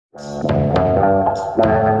Sorry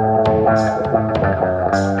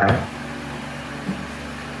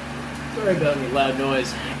about any loud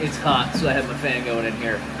noise. It's hot, so I have my fan going in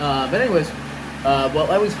here. But anyways,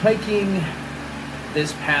 while I was hiking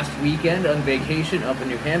this past weekend on vacation up in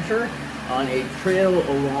New Hampshire on a trail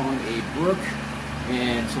along a brook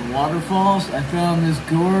and some waterfalls, I found this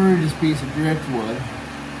gorgeous piece of driftwood.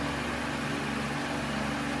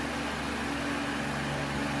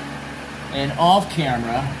 And off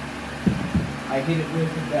camera, I hit it with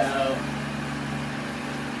about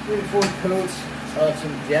 3 to 4 coats of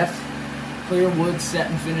some Deft clear wood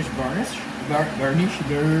satin finish varnish.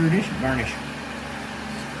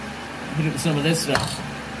 Hit it with some of this stuff.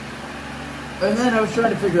 And then I was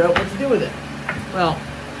trying to figure out what to do with it. Well,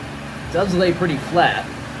 it does lay pretty flat.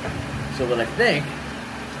 So what I think,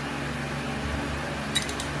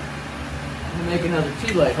 I'm gonna make another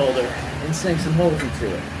Tealight holder and sink some holes into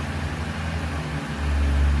it.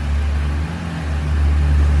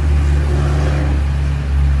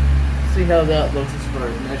 See how that looks as far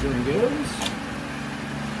as measuring goes.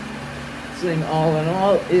 This thing all in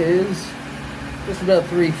all is just about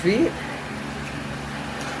 3 feet.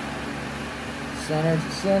 Center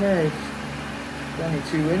to center is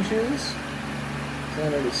 22 inches.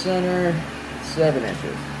 Center to center, 7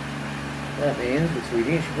 inches. That means between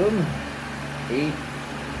each of them, 8,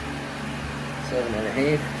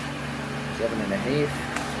 7.5, 7.5.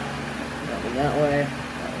 That one that way,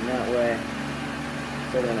 that one that way.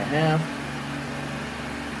 7.5,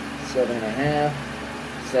 7.5,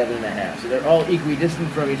 7.5. So they're all equidistant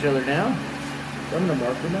from each other now. So I'm going to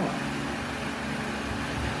mark them off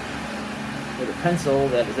with a pencil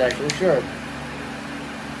that is actually sharp.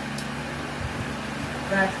 In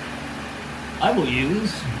fact, I will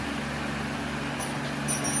use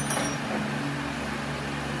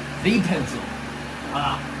the pencil.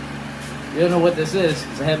 You don't know what this is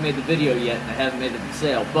because I haven't made the video yet and I haven't made it for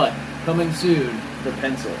sale, but coming soon, the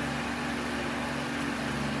pencil.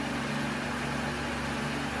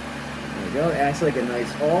 There we go, it acts like a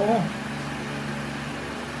nice awl.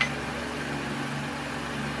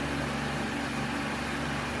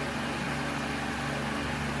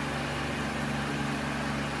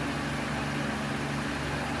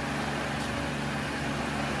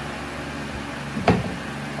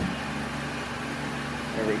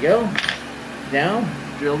 There we go. Now,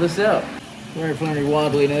 drill this out. Sorry for any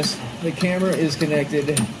wobbliness. The camera is connected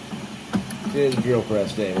to the drill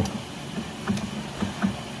press table.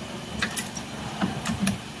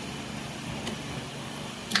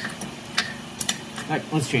 Alright,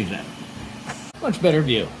 let's change that. Much better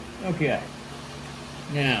view. Okay.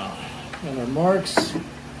 Now, on our marks.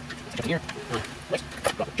 Here.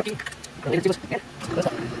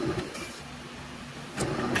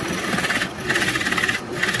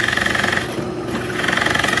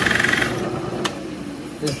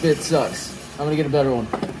 This bit sucks. I'm gonna get a better one.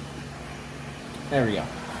 There we go.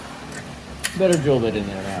 Better drill bit in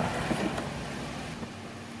there now.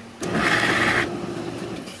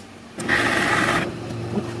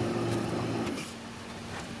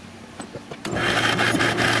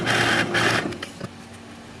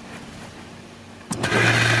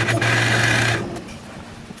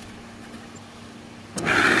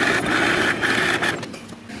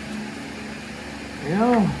 There we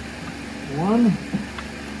go. 1,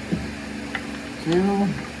 2,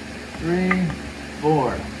 3,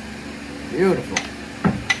 4. Beautiful.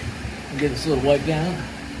 I'll get this little wipe down.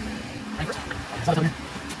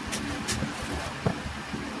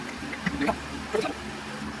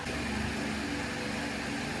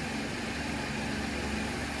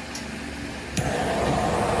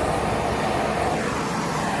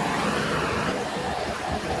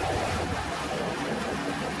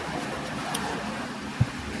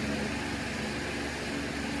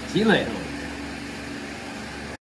 Tealight holder.